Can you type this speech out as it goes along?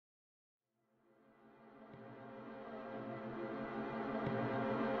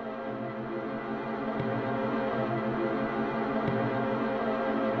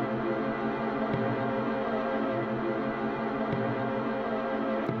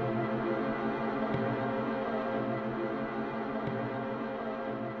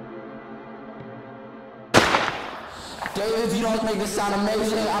David, if you don't make this sound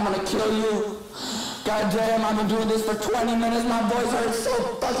amazing, I'm gonna kill you. God damn, I've been doing this for 20 minutes. My voice hurts so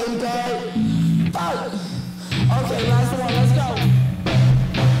fucking bad. Fuck. Okay, last one, let's go.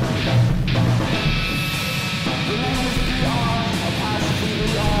 Your name is PR, apostrophe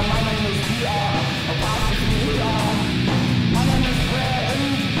ER. My name is PR, apostrophe ER. My name is Brad,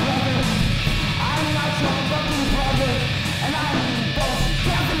 brother. I'm not your fucking brother, and I'm most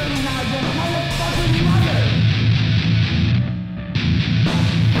definitely not your motherfucking mother.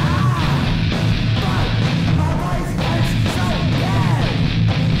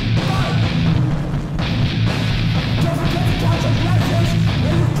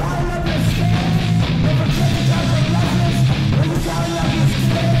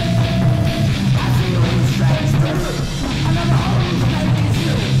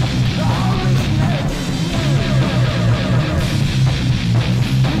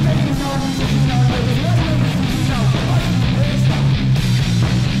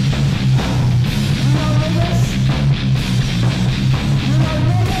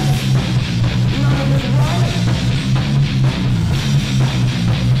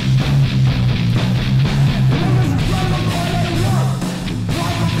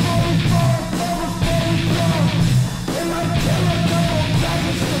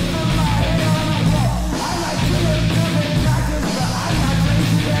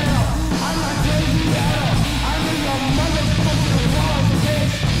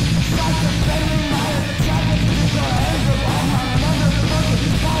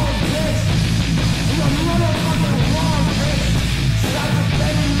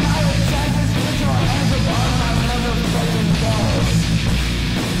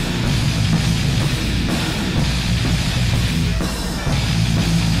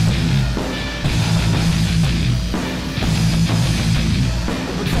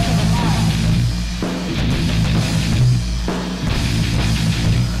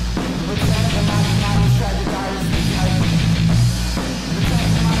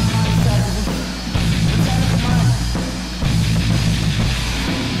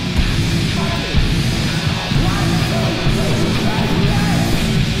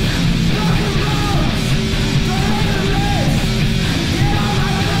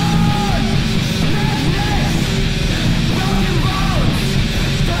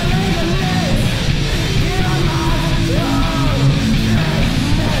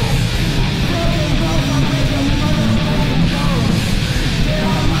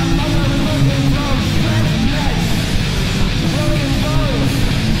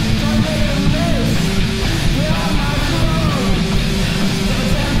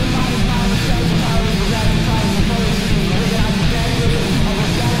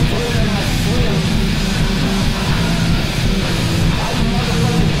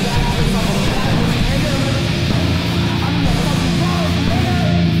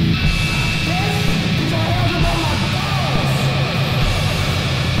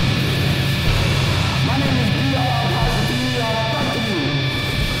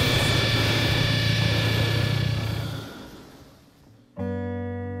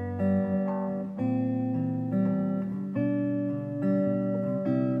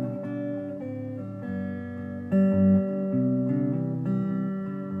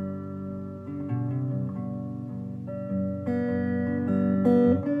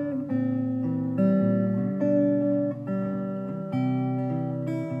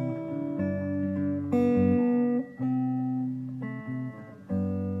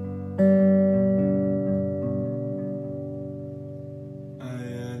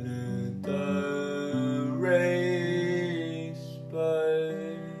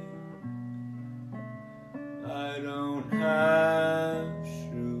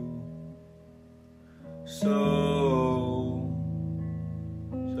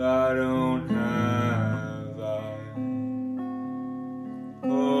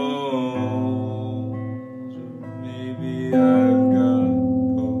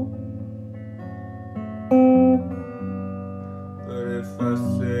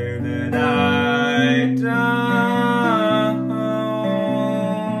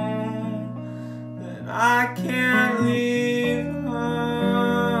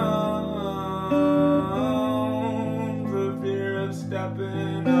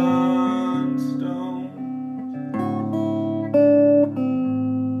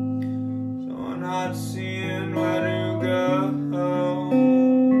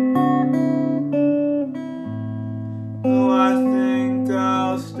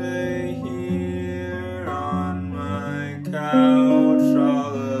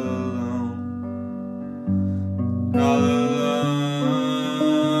 All alone.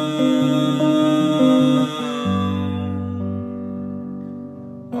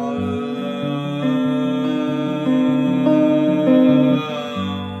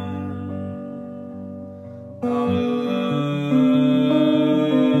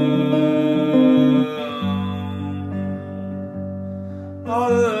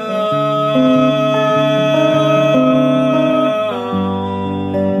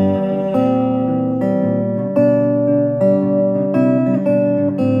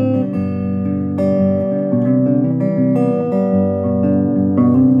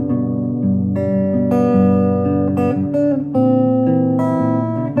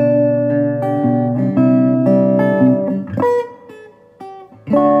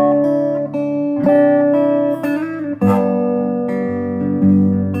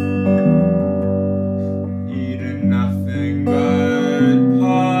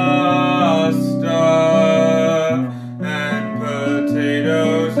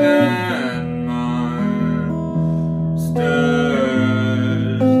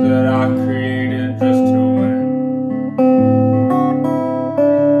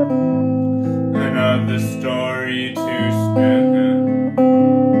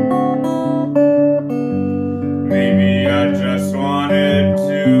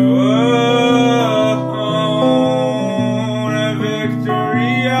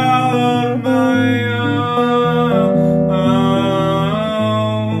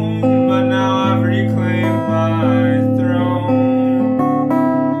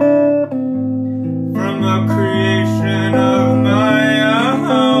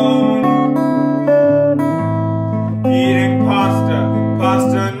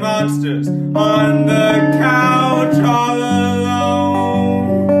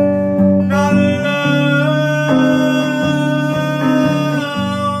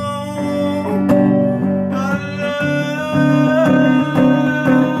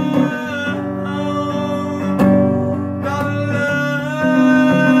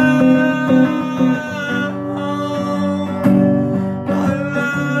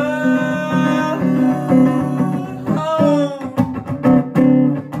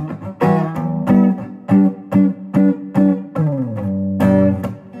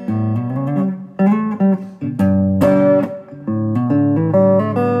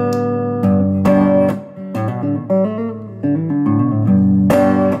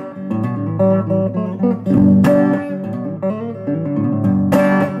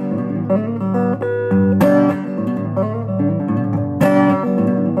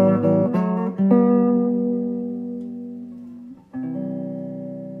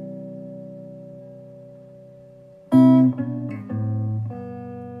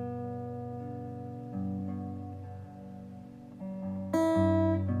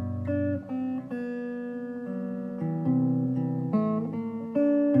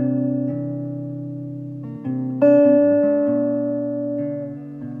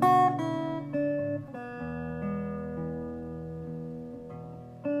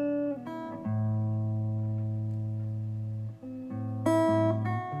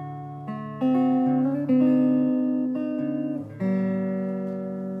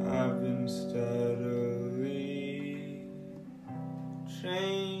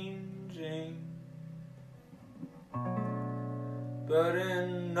 changing, but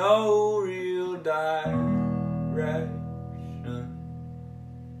in no real direction.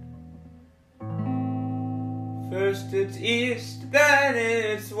 First it's east, then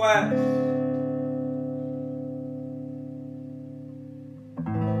it's west.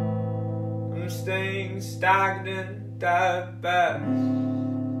 I'm staying stagnant at best.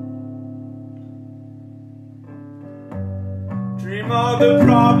 Dream all the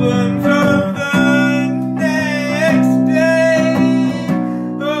problems of the next day.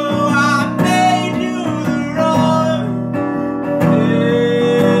 Oh, I made you the wrong thing.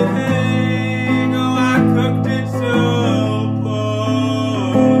 Oh, I cooked it so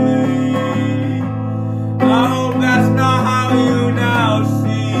poorly. I hope that's not how you now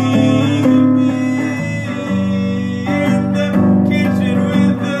see me. In the kitchen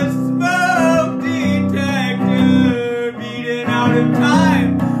with the smoke detector, beating out of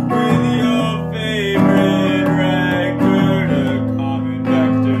time with your favorite record, a common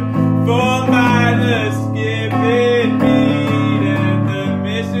vector format, the skipping beat, and the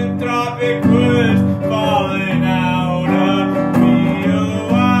misanthropic words falling out of me.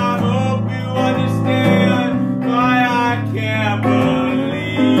 Oh, I hope you understand why I can't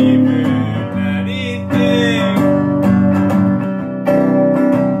believe in anything.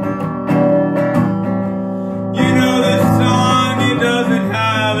 You know this song, it doesn't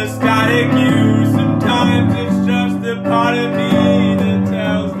have a static cue. Sometimes it's just the part of me that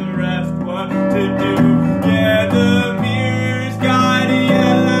tells the rest what to do. Yeah, the mirror's got to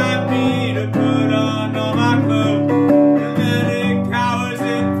yell at me to put on all my clothes, and then it cowers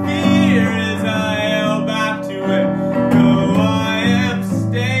in fear as I yell back to it. No, I am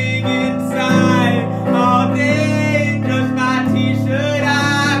staying inside all day, just my t-shirt.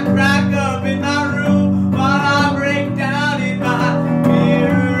 I crack up in my room while I break down in my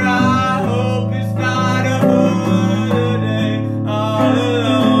mirror. I hope it's not a holiday all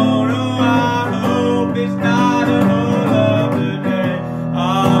alone. Oh, I hope it's not a whole other day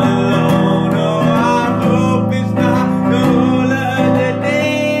all alone. Oh, I hope it's not the whole other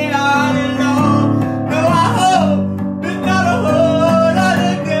day all alone. No, I hope it's not a whole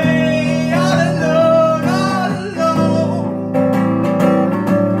other day all alone, all alone.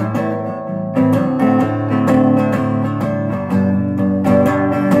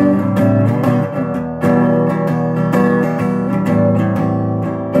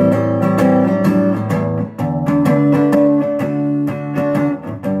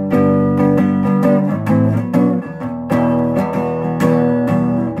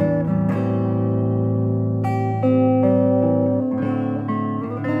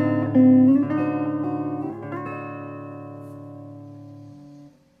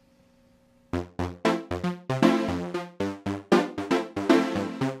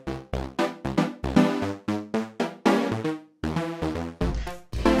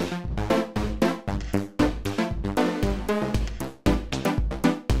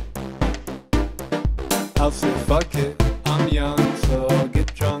 I'll say fuck it, I'm young, so I'll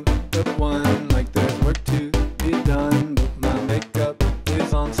get drunk at one, like there's work to be done, but my makeup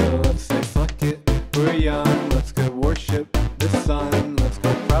is on, so let's say fuck it, we're young, let's go worship the sun, let's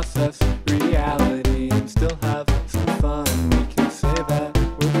go process reality and still have some fun. We can say that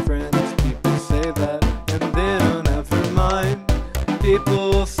we're friends, people say that, and then never mind,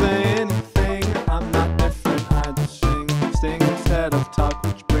 people will say anything, I'm not different, I just sing instead of talk,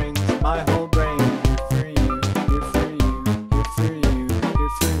 which brings my whole brain.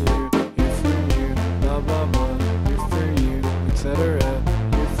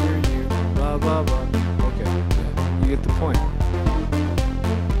 Point.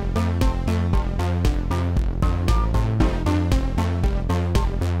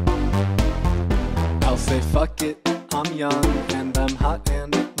 I'll say fuck it, I'm young and I'm hot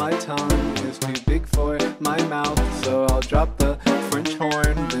and my tongue is too big for my mouth, so I'll drop the French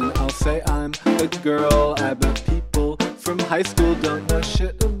horn. Then I'll say I'm a girl. I bet people from high school don't know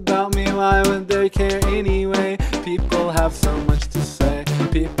shit about me. Why would they care anyway? People have so much to say.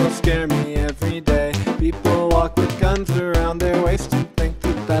 People scare me every day. People walk with guns around their waist and think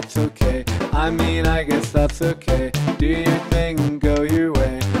that that's okay. I mean, I guess that's okay. Do your thing and go your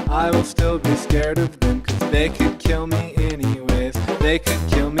way. I will still be scared of them, 'cause they could kill me anyways. They could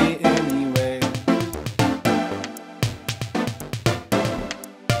kill me anyway.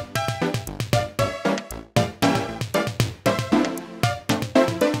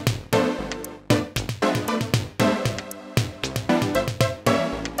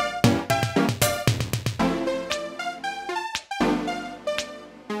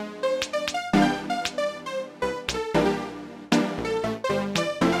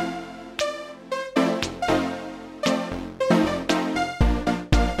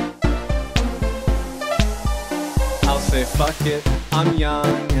 fuck it, I'm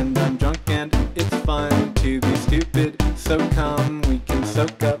young and I'm drunk and it's fun to be stupid. So come, we can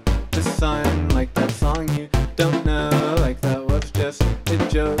soak up the sun like that song you don't know, like that was just a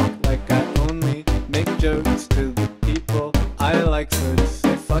joke, like I only make jokes to the people I like. So just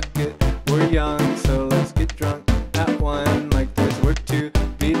say fuck it, we're young, so let's get drunk at one, like there's work to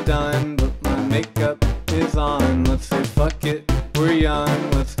be done, but my makeup is on. Let's say fuck it, we're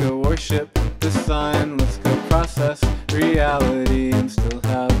young, let's go worship the sun, let's go process reality and still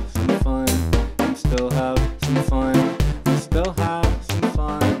have some fun, and still have some fun, and still have some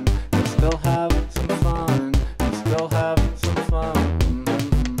fun, and still have some fun, and still have some fun.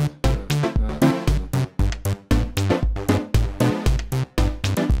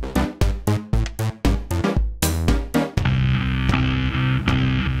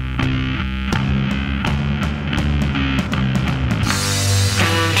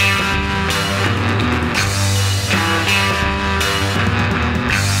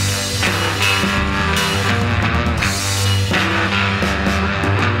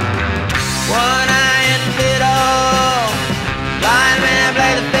 One-eyed fiddle, blind man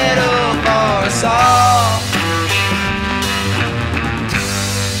play the fiddle for us all.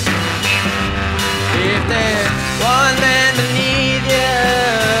 If there's one man beneath you,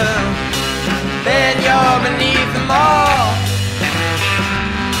 then you're beneath them all.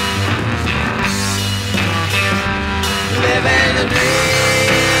 Living the dream.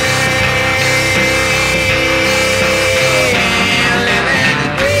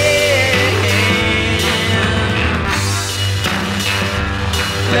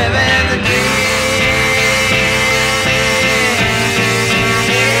 Living the dream,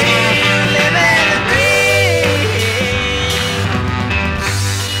 living the dream.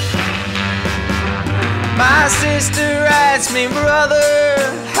 My sister asked me, brother,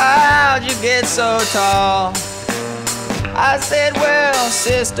 how'd you get so tall? I said, well,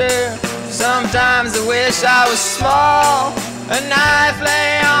 sister, sometimes I wish I was small. A knife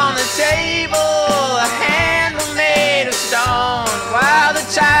lay on the table, a handle made of stone, while the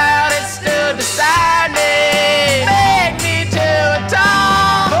child had stood beside me, begged me to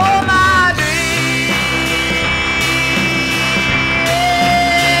atone for my dream.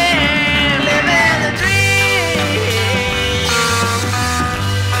 Living the dream.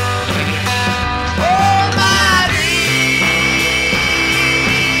 For my dream.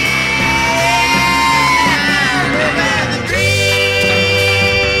 Living the dream.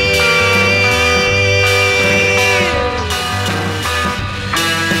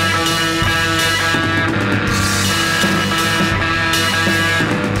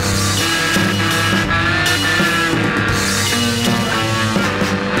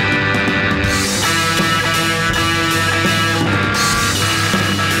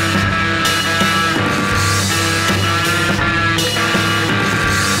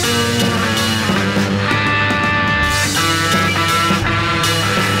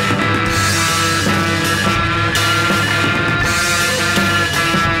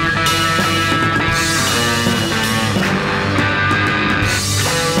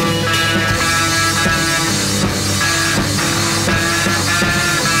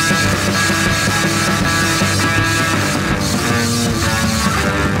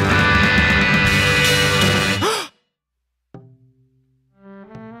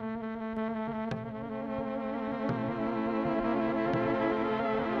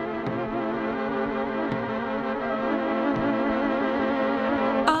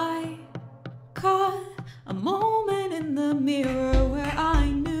 A moment in the mirror where I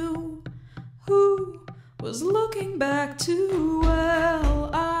knew who was looking back too well.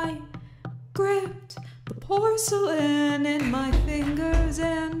 I gripped the porcelain in my fingers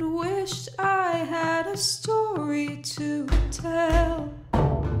and wished I had a story to tell.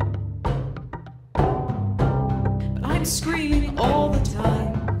 But I'm screaming all the time.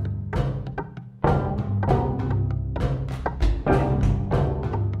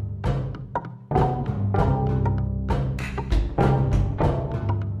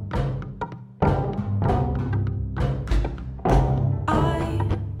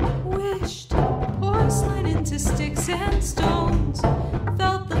 Sticks and stones,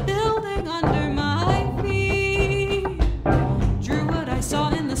 felt the building under my feet, drew what I saw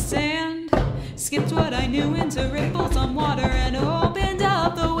in the sand, skipped what I knew into ripples on water, and opened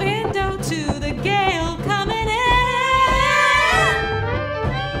up the window to the gale coming in,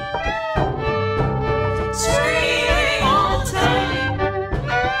 screaming all the time.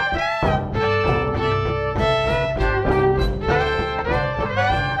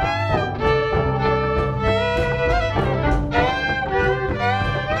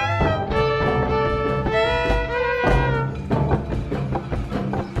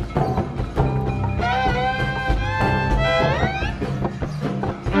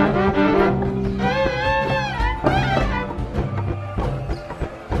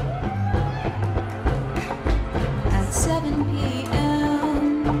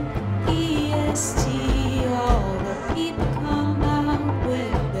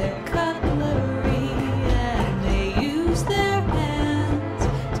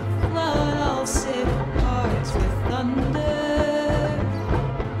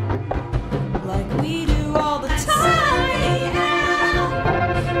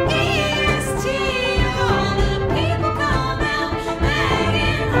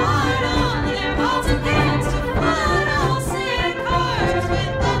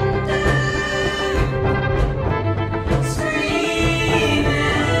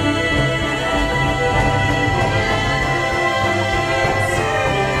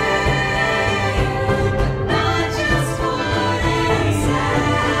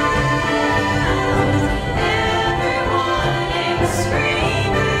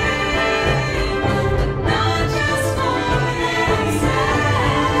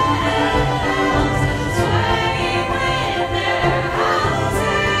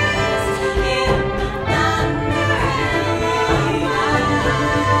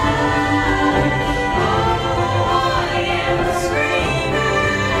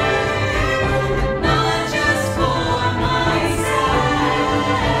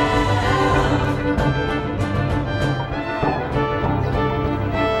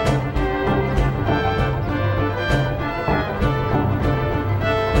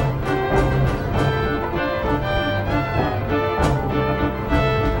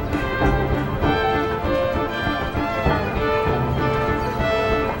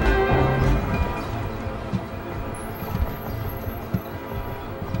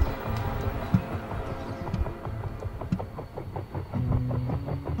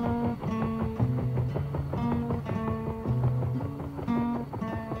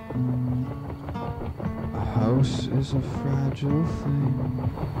 house is a fragile thing.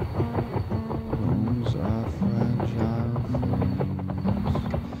 Homes are fragile things.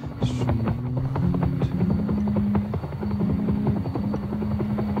 Streamlined.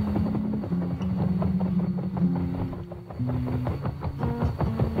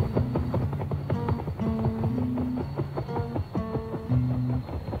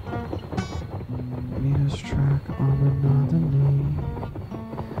 Meters track on another knee.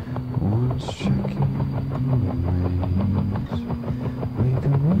 One's checking always. Wait a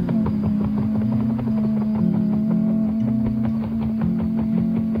while.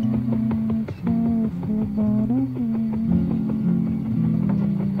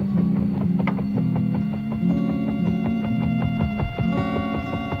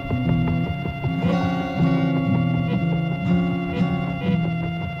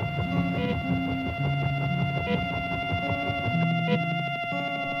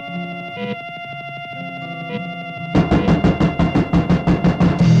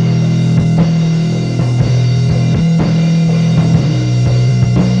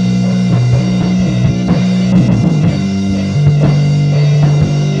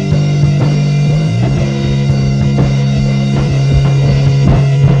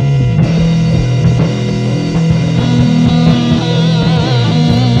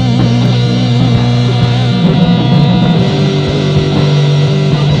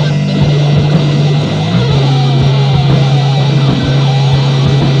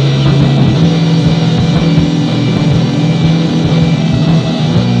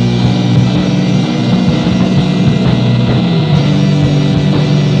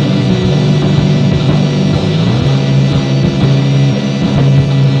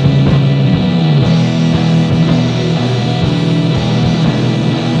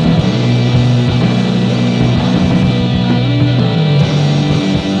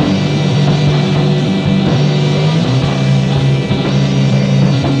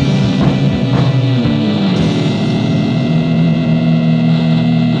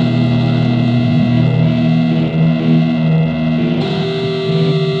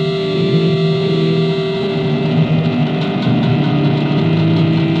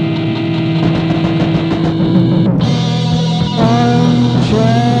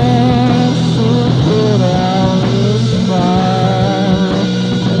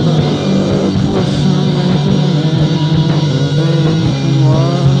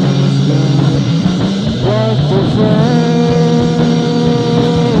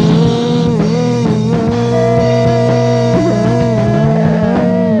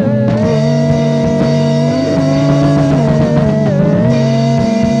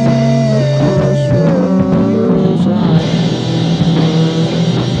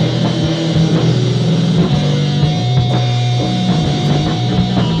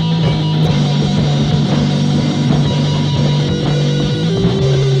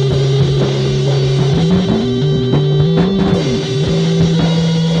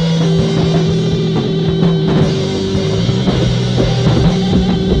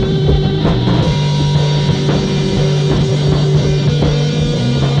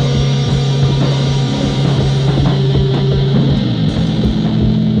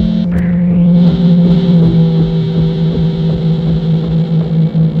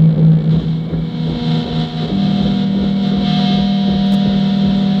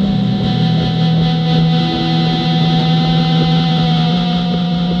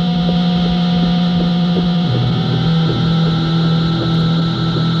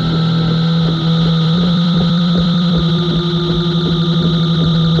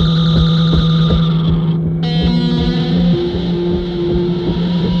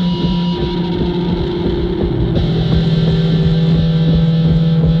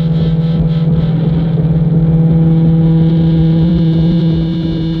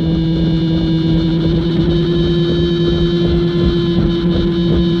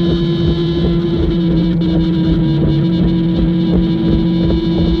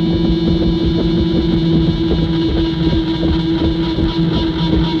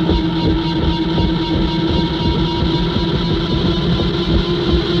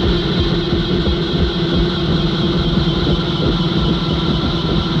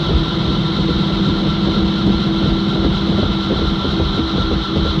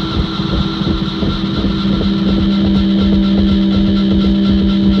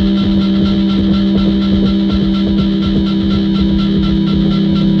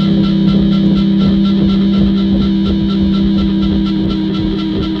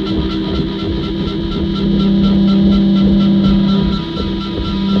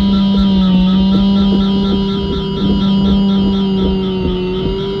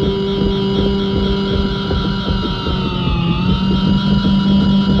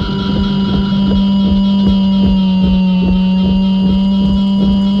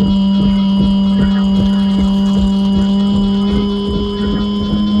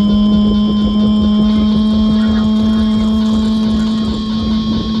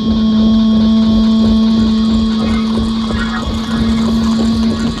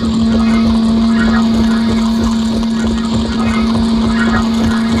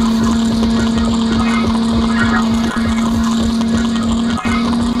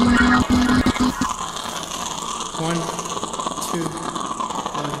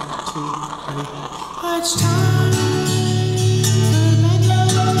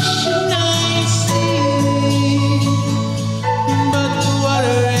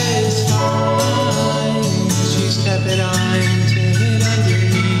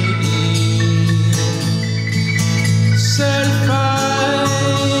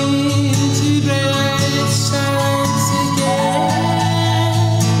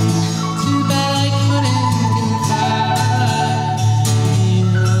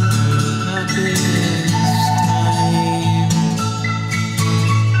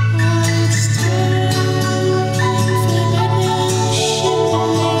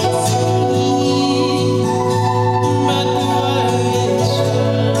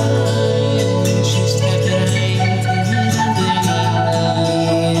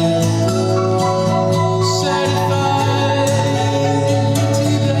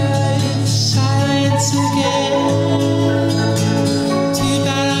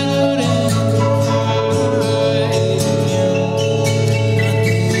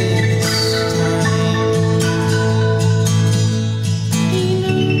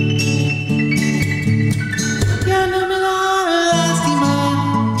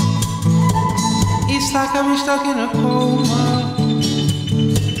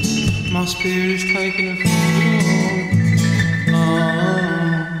 My spirit is taking a fall.